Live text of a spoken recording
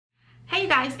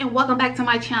guys, and welcome back to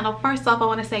my channel. First off, I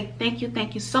want to say thank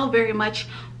you so very much.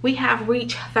 We have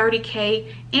reached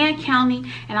 30K and counting,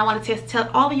 and I want to just tell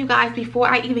all of you guys before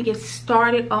I even get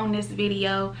started on this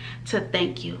video to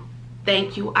thank you.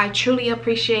 I truly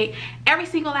appreciate every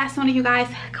single last one of you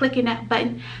guys clicking that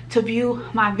button to view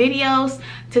my videos,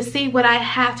 to see what I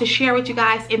have to share with you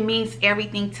guys. It means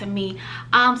everything to me.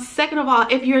 Second of all,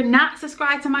 if you're not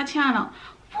subscribed to my channel,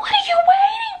 what are you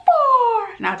waiting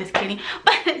for? No, just kidding.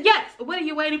 But yes, what are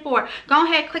you waiting for? Go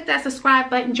ahead, click that subscribe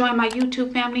button, join my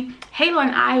YouTube family. Halo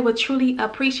and I would truly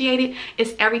appreciate it.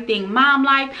 It's everything mom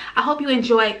life. I hope you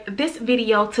enjoyed this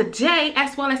video today,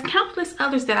 as well as countless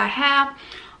others that I have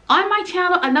on my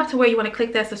channel, enough to where you want to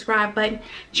click that subscribe button,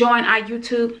 join our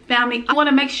YouTube family. I want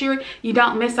to make sure you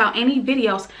don't miss out any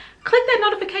videos. Click that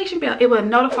notification bell. It will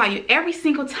notify you every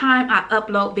single time I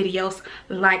upload videos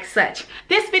like such.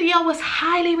 This video was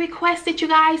highly requested, you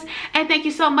guys, and thank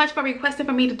you so much for requesting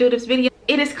for me to do this video.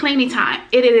 It is cleaning time.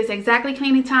 It is exactly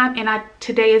cleaning time, and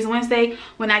today is Wednesday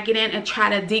when I get in and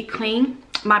try to deep clean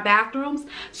my bathrooms.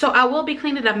 So I will be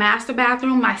cleaning the master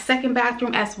bathroom, my second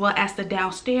bathroom, as well as the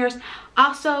downstairs.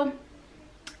 Also,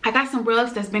 I got some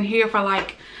rugs that's been here for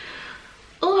like,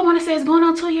 oh, I want to say it's going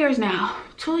on 2 years now.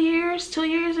 2 years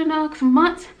and some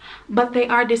months, but they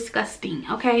are disgusting.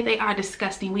 Okay, they are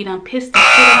disgusting. We done pissed and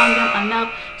shit on them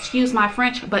enough, excuse my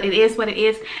French, but it is what it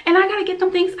is, and I gotta get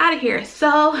them things out of here.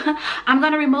 So I'm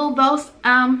gonna remove those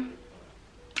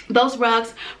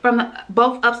rugs from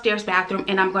both upstairs bathroom,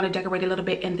 and I'm going to decorate a little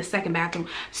bit in the second bathroom.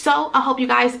 So I hope you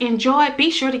guys enjoy. Be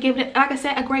sure to give it, like I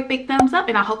said, a great big thumbs up,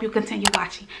 and I hope you continue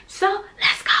watching. So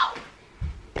let's go.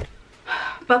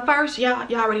 But first, y'all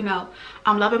already know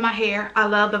I'm loving my hair. I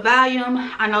love the volume.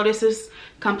 I know this is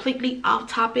completely off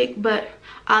topic, but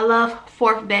I love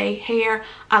 4th day hair.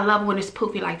 I love when it's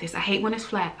poofy like this. I hate when it's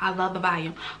flat. I love the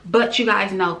volume, but you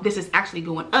guys know this is actually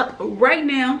going up right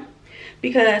now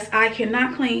because I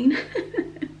cannot clean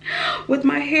with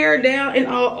my hair down and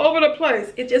all over the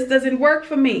place. It just doesn't work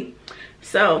for me.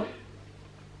 So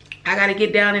I gotta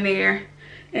get down in there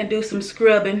and do some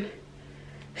scrubbing,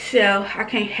 so I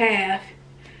can't have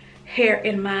hair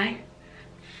in my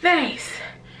face.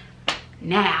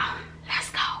 Now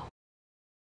let's go.